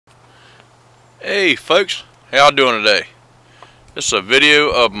Hey folks, how y'all doing today? This is a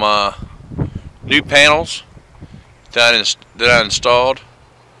video of my new panels that I installed.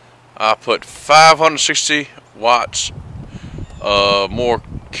 I put 560 watts more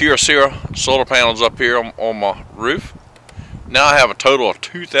Kyocera solar panels up here on my roof. Now I have a total of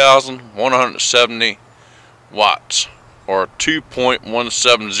 2,170 watts, or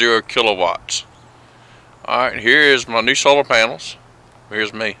 2.170 kilowatts. Alright, here is my new solar panels.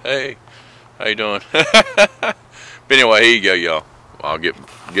 Here's me. Hey, how you doing? But anyway, here you go, y'all. I'll get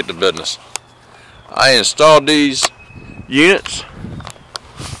to business. I installed these units.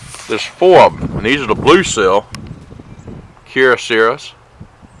 There's 4 of them, and these are the blue cell Kyoceras,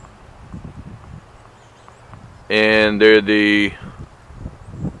 and they're the,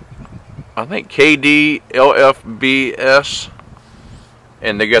 I think, KD140GX-LFBS,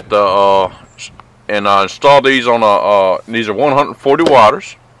 and they got the and I installed these on these are 140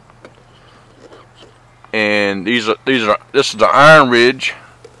 watters, and this is the Iron Ridge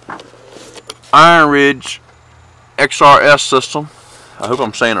XRS system. I hope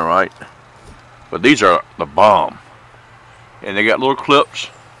I'm saying it right, but these are the bomb, and they got little clips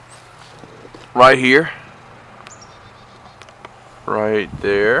right here, right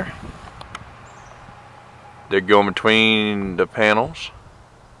there. They're going between the panels.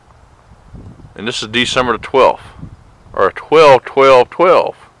 And this is December the 12th, or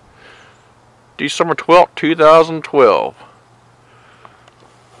 12/12/12, December 12th, 2012.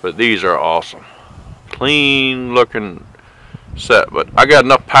 But these are awesome, clean looking set. But I got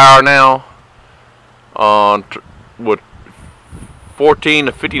enough power now with 14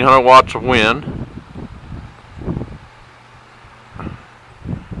 to 1500 watts of wind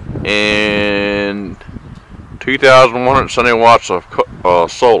and 2,170 watts of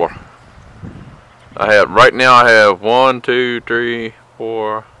solar. Right now I have 1, 2, 3,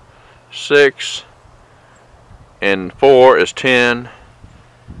 4, 6, and 4 is 10,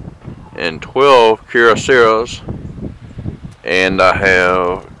 and 12 Kyoceras, and I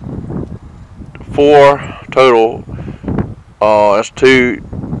have 4 total. That's 2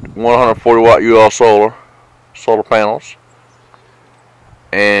 140 watt UL solar panels,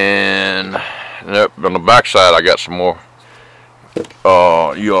 and on the back side I got some more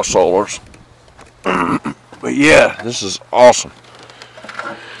UL solars. But yeah, this is awesome.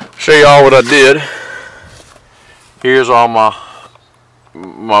 Show y'all what I did. Here's all my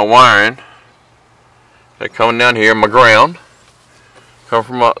wiring. They're coming down here. My ground come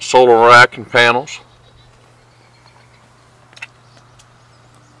from my solar rack and panels.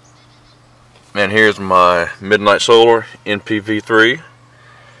 And here's my Midnight Solar MPPT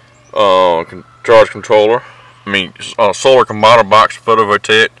charge controller. Solar combiner box,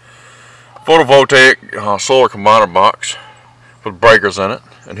 photovoltaic solar combiner box with breakers in it.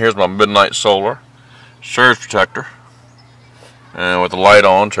 And here's my Midnight Solar surge protector, and with the light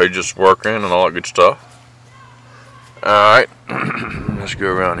on, so it's just working and all that good stuff. Alright, let's go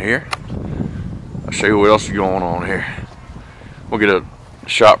around here. I'll show you what else is going on here. We'll get a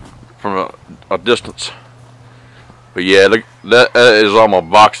shot from a distance. But yeah, look, that is all my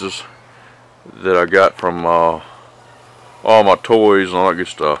boxes that I got from all my toys and all that good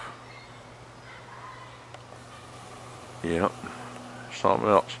stuff. Yep, something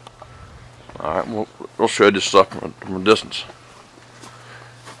else. Alright, we'll show this stuff from a distance.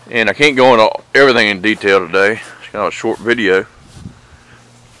 And I can't go into everything in detail today. It's kind of a short video.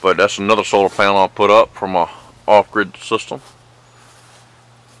 But that's another solar panel I put up from my off-grid system.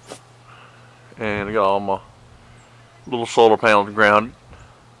 And I got all my little solar panels grounded.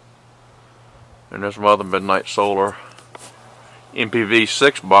 And there's my other Midnight Solar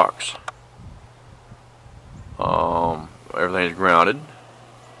MPV6 box. Everything's grounded,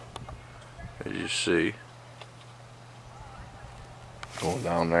 as you see, going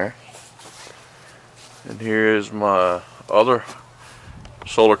down there. And here is my other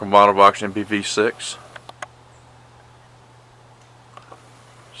solar combiner box, MPV6,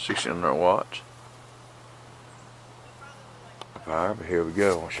 1600 watts. Alright, but here we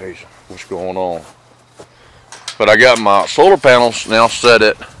go. I'll show you what's going on. But I got my solar panels now set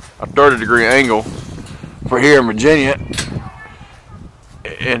at a 30-degree angle for here in Virginia,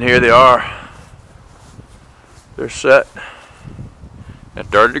 and here they are. They're set at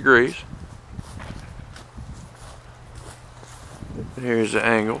 30 degrees. And here's the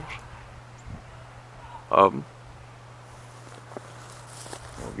angles of them.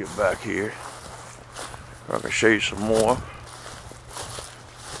 We'll get back here. I can show you some more.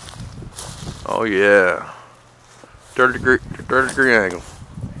 Oh yeah, 30 degree angle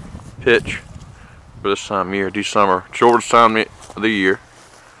pitch for this time of year, December, shortest time of the year,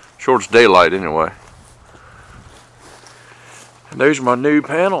 Short as daylight anyway. And those are my new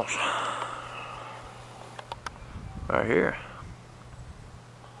panels. Right here.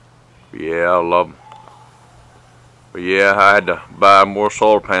 Yeah, I love them. But yeah, I had to buy more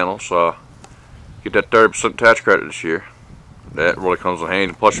solar panels, so get that 30% tax credit this year. That really comes in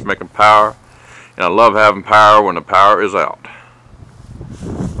handy. Plus you're making power. And I love having power when the power is out.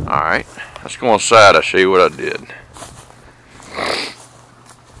 Alright, let's go inside. I'll show you what I did.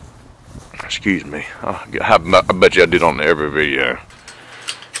 Excuse me. I bet you I did on every video.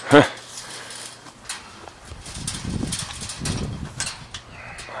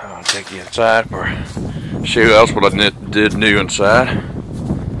 I'll take you inside for show you else what I did new inside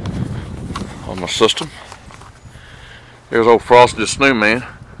on my system. There's old Frosty the Snowman.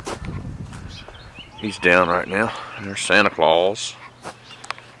 He's down right now. And there's Santa Claus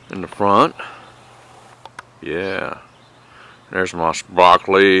in the front. Yeah. There's my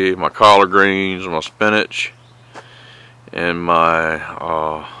broccoli, my collard greens, my spinach, and my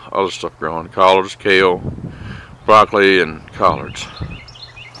other stuff growing. Collards, kale, broccoli, and collards.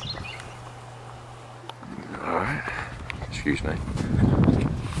 Alright. Excuse me.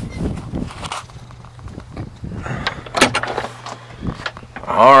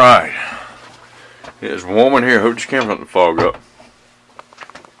 Alright. It's warm in here. Hope this camera doesn't fog up.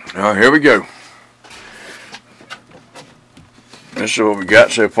 Now here we go. This is what we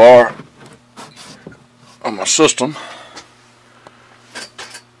got so far on my system.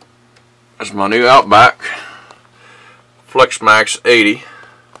 That's my new OutBack FlexMax 80.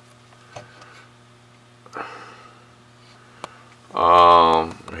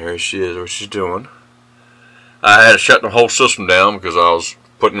 Here she is, what she's doing. I had to shut the whole system down because I was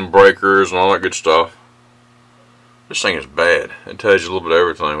putting in breakers and all that good stuff. This thing is bad. It tells you a little bit of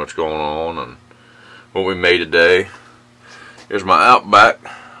everything, what's going on and what we made today. Here's my OutBack,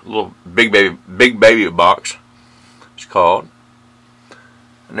 little big baby box, it's called.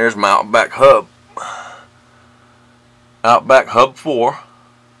 And there's my OutBack hub. OutBack Hub 4.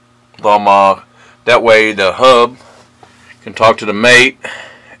 That way the hub can talk to the mate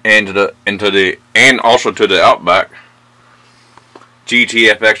and also to the OutBack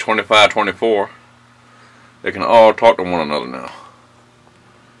GTFX 2524. They can all talk to one another now.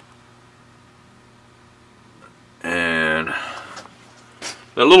 And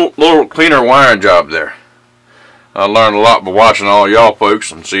a little cleaner wiring job there. I learned a lot by watching all y'all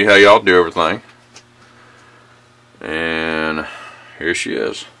folks and see how y'all do everything. And here she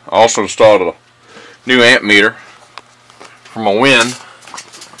is. I also installed a new amp meter for my wind.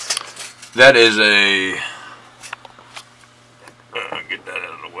 That is a, get that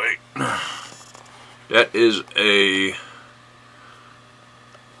out of the way. That is a,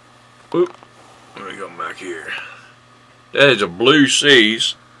 whoop, let me go back here. That is a Blue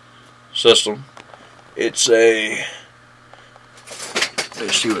Seas system. It's a,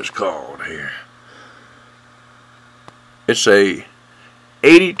 let's see what it's called here. It's a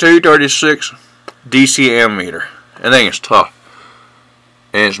 8236 DC ammeter. That thing is tough.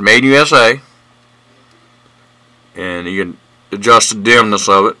 And it's made in USA. And you can adjust the dimness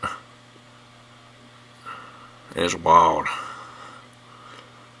of it. It's wild.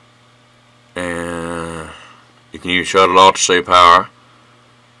 And you can even shut it off to save power.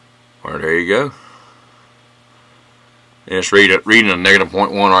 Well, there you go. And it's reading a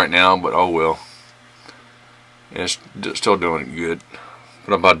 -0.1 right now, but oh well. It's still doing it good.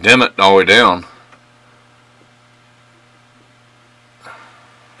 But if I dim it all the way down,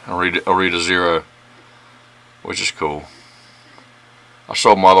 I'll read a 0, which is cool. I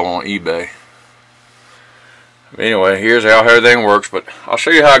sold my other one on eBay. But anyway, here's how everything works. But I'll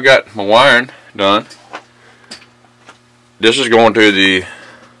show you how I got my wiring done. This is going to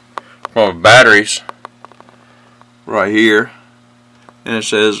from my batteries right here, and it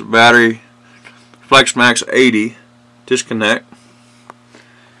says battery FlexMax 80 disconnect.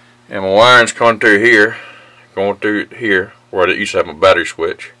 And my wiring's going through here, where I used to have my battery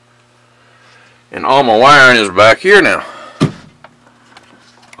switch. And all my wiring is back here now.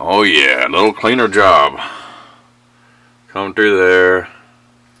 Oh yeah, a little cleaner job. Coming through there,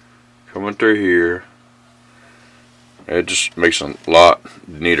 coming through here. It just makes a lot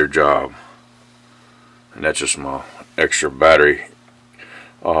neater job. And that's just my extra battery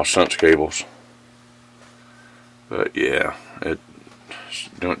sense cables. But yeah, it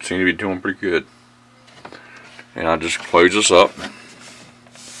don't seem to be doing pretty good. And I'll just close this up.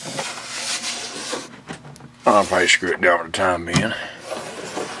 I'll probably screw it down for the time being.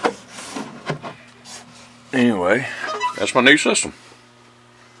 Anyway, that's my new system.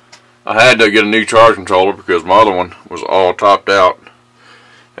 I had to get a new charge controller because my other one was all topped out.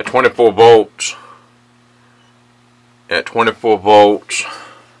 at 24 volts. At 24 volts.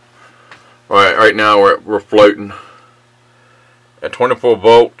 Right now we're floating. At 24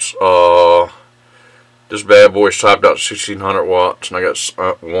 volts, this bad boy's topped out to 1600 watts, and I got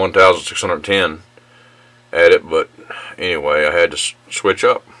 1610 at it. But anyway, I had to switch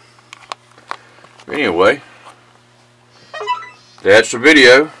up. Anyway, that's the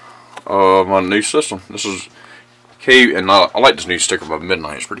video of my new system. This is and I like this new sticker by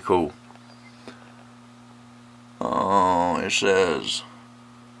Midnight. It's pretty cool. It says,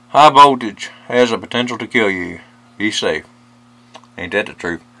 high voltage has the potential to kill you. Be safe. Ain't that the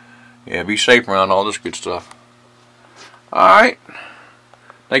truth? Yeah, be safe around all this good stuff. Alright.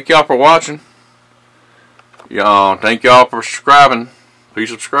 Thank y'all for watching. Thank y'all for subscribing.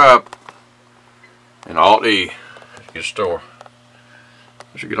 Please subscribe. And Alt-E. Get a store.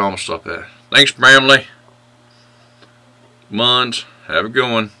 I should get all my stuff there. Thanks, family. Muns. Have a good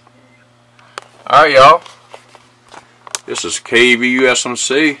one. Alright, y'all. This is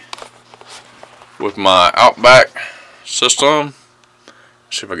KVUSMC with my OutBack system.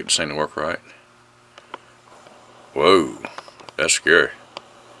 Let's see if I get this thing to work right. Whoa, that's scary.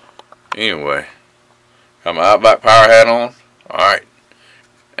 Anyway, got my OutBack power hat on. Alright.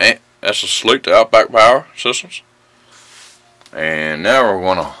 And that's a salute to OutBack Power Systems. And now we're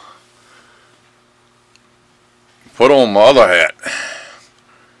gonna put on my other hat.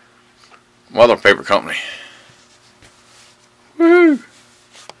 My other paper company. Woo!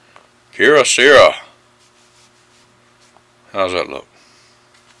 Kyocera. How's that look?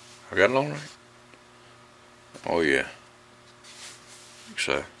 I got it on right? Oh yeah. I think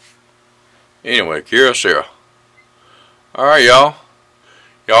so. Anyway, Kyocera. Alright, y'all.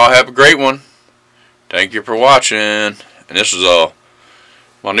 Y'all have a great one. Thank you for watching. And this is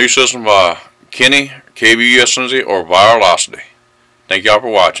my new system by Kenny, KVUSMC, or VIARLOCITY. Thank y'all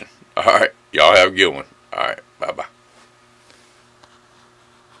for watching. Alright, y'all have a good one. Alright, bye bye.